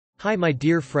Hi my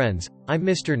dear friends, I'm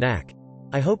Mr. Nac.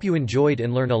 I hope you enjoyed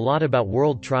and learned a lot about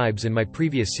world tribes in my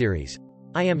previous series.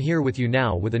 I am here with you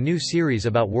now with a new series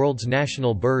about world's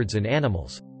national birds and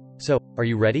animals. So, are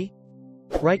you ready?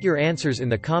 Write your answers in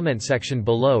the comment section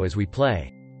below as we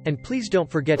play. And please don't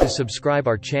forget to subscribe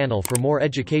our channel for more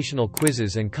educational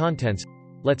quizzes and contents.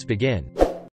 Let's begin.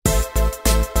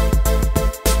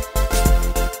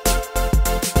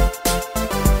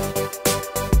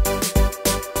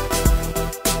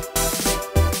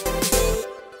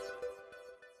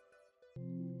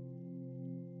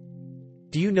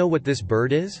 Do you know what this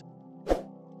bird is?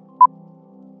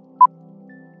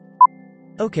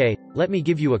 Okay, let me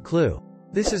give you a clue.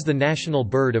 This is the national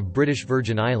bird of British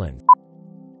Virgin Islands.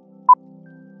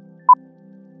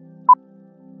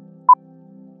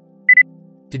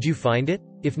 Did you find it?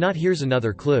 If not, here's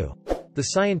another clue. The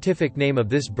scientific name of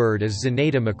this bird is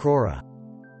Zenaida macrora.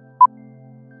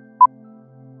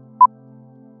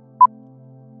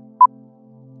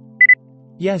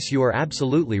 Yes, you are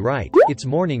absolutely right. It's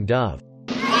mourning dove.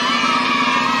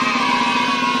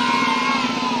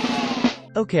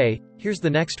 Okay, here's the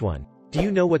next one. Do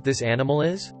you know what this animal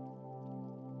is?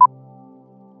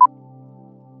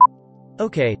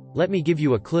 Okay, let me give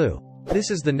you a clue. This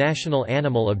is the national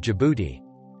animal of Djibouti.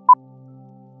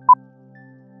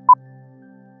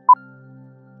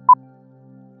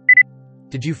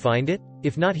 Did you find it?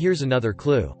 If not, here's another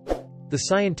clue. The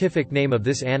scientific name of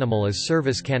this animal is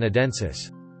Cervus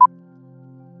canadensis.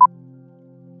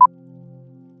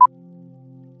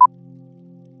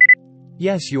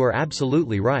 Yes, you are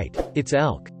absolutely right. It's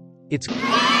elk.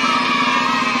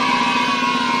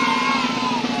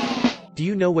 Do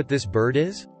you know what this bird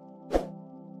is?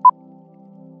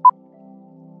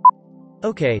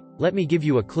 Okay, let me give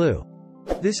you a clue.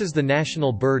 This is the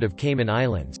national bird of Cayman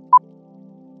Islands.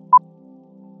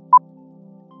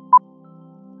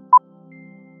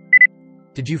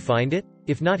 Did you find it?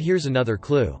 If not, here's another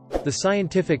clue. The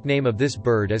scientific name of this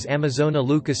bird is Amazona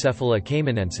leucocephala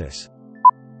caymanensis.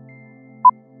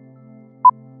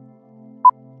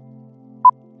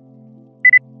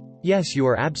 Yes, you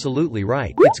are absolutely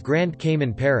right. It's Grand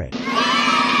Cayman parrot.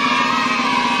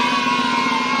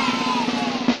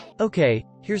 Okay,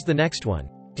 here's the next one.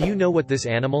 Do you know what this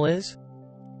animal is?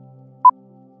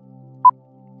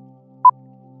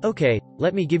 Okay,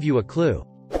 let me give you a clue.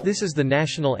 This is the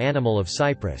national animal of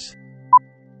Cyprus.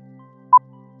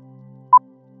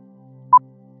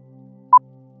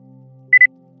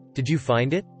 Did you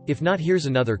find it? If not, here's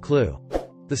another clue.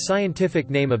 The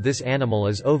scientific name of this animal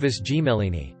is Ovis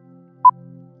gemelini.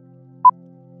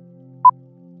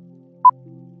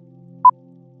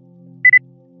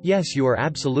 Yes, you are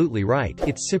absolutely right.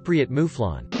 It's Cypriot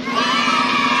mouflon.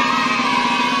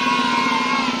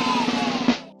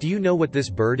 Do you know what this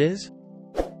bird is?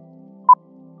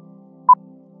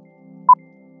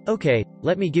 Okay,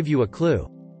 let me give you a clue.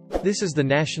 This is the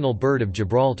national bird of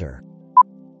Gibraltar.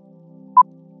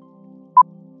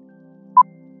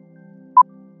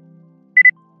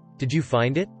 Did you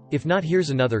find it? If not, here's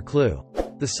another clue.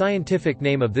 The scientific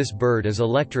name of this bird is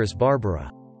Electris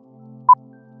barbara.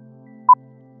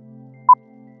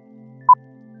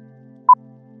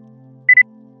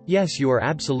 Yes, you are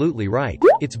absolutely right.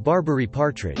 It's Barbary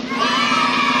partridge.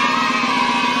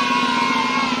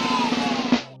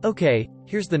 Okay,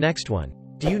 here's the next one.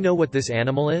 Do you know what this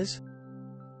animal is?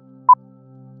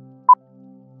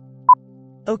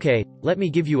 Okay, let me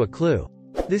give you a clue.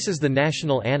 This is the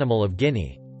national animal of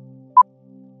Guinea.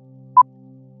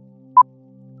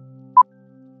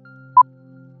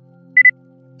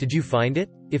 Did you find it?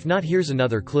 If not, here's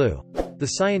another clue. The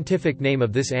scientific name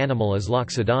of this animal is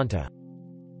Loxodonta.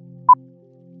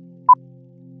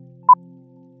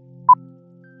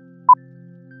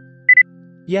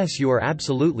 Yes, you are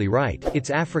absolutely right. It's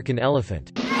African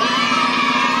elephant.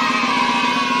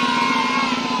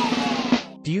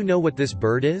 Do you know what this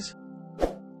bird is?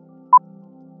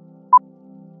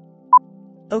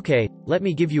 Okay, let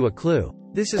me give you a clue.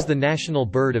 This is the national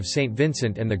bird of St.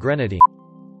 Vincent and the Grenadines.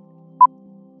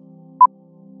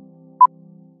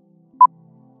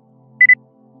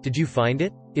 Did you find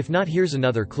it? If not, here's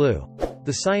another clue.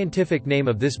 The scientific name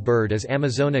of this bird is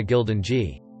Amazona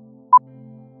gildengi.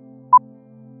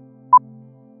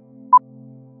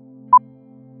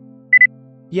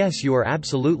 Yes, you are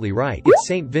absolutely right. It's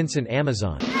St. Vincent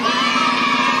Amazon.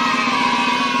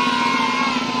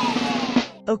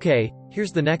 Okay,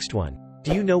 here's the next one.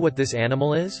 Do you know what this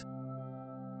animal is?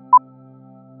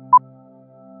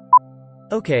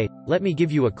 Okay, let me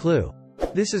give you a clue.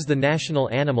 This is the national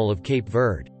animal of Cape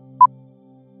Verde.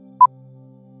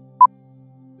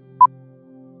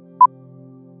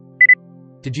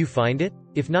 Did you find it?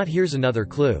 If not, here's another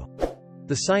clue.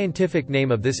 The scientific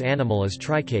name of this animal is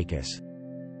Trichechus.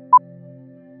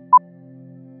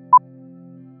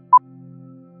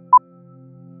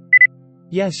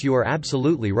 Yes, you are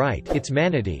absolutely right. It's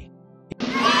manatee.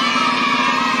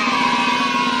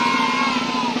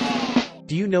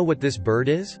 Do you know what this bird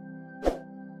is?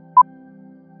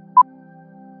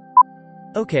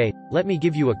 Okay, let me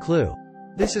give you a clue.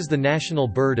 This is the national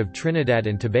bird of Trinidad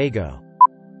and Tobago.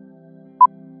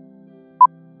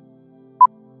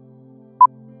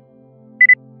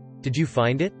 Did you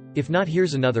find it? If not,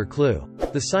 here's another clue.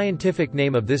 The scientific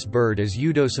name of this bird is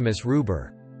Eudocimus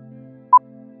ruber.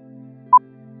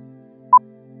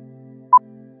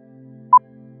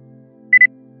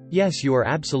 Yes, you are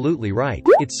absolutely right.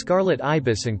 It's scarlet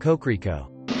ibis and cocorico.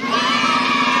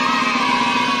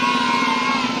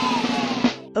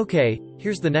 Okay,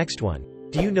 here's the next one.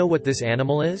 Do you know what this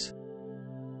animal is?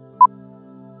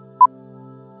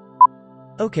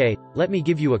 Okay, let me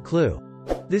give you a clue.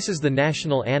 This is the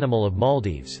national animal of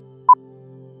Maldives.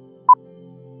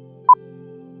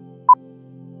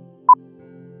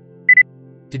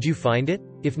 Did you find it?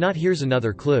 If not, here's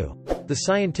another clue. The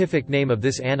scientific name of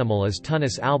this animal is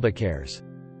Tunis albicans.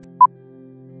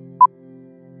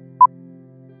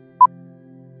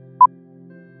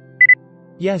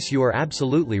 Yes, you are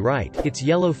absolutely right. It's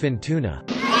yellowfin tuna.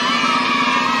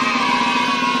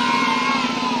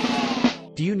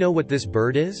 Do you know what this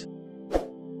bird is?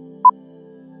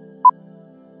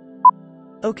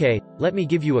 Okay, let me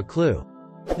give you a clue.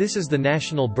 This is the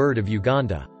national bird of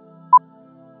Uganda.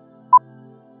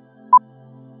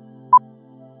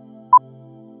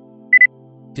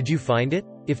 Did you find it?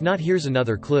 If not, here's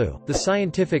another clue. The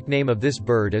scientific name of this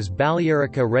bird is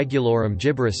Balearica regulorum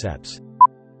gibberriceps.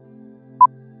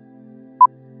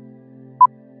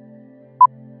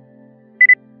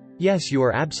 Yes, you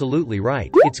are absolutely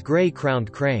right. It's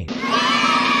gray-crowned crane.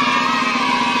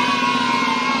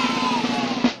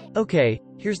 Okay,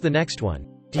 here's the next one.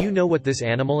 Do you know what this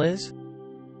animal is?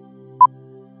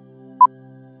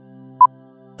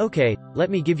 Okay, let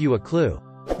me give you a clue.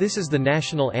 This is the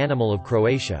national animal of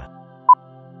Croatia.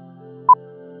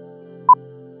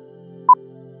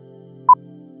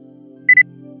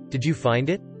 Did you find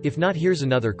it? If not, here's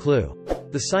another clue.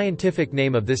 The scientific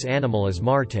name of this animal is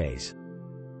martes.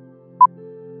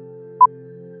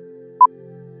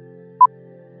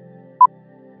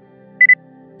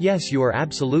 Yes, you are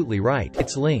absolutely right.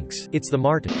 It's lynx. It's the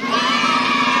marten.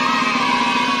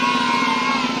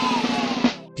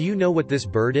 Do you know what this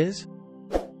bird is?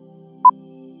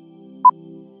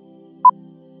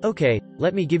 Okay,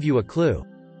 let me give you a clue.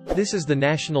 This is the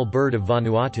national bird of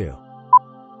Vanuatu.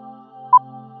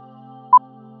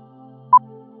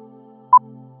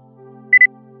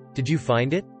 Did you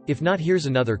find it? If not, here's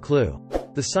another clue.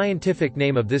 The scientific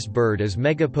name of this bird is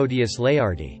Megapodius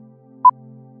layardi.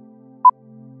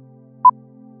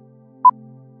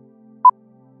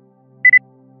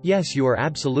 Yes, you are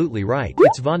absolutely right.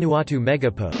 It's Vanuatu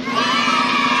megapode.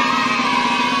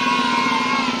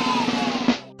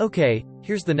 Okay,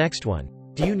 here's the next one.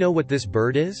 Do you know what this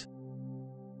bird is?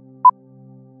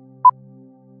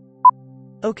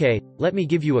 Okay, let me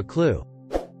give you a clue.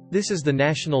 This is the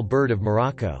national bird of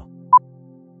Morocco.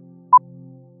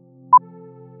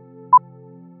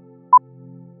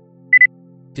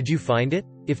 Did you find it?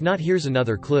 If not, here's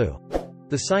another clue.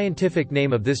 The scientific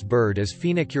name of this bird is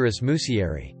Phoenicurus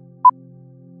musieri.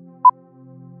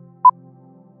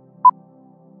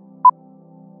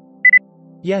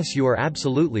 Yes, you are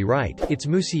absolutely right. It's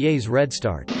Musier's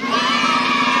redstart.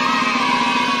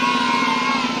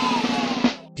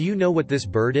 Do you know what this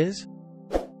bird is?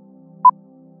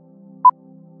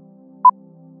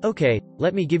 Okay,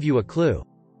 let me give you a clue.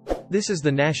 This is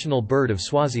the national bird of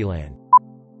Swaziland.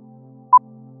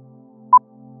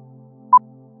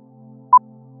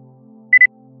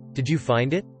 Did you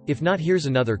find it? If not, here's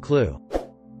another clue.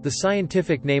 The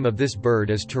scientific name of this bird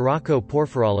is Turraco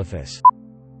porphyrolophus.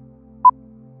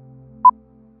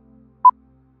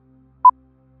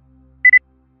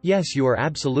 Yes, you are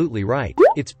absolutely right.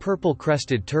 It's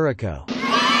purple-crested turraco.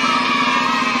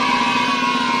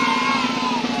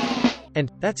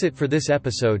 And that's it for this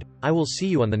episode. I will see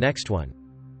you on the next one.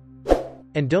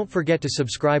 And don't forget to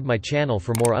subscribe my channel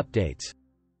for more updates.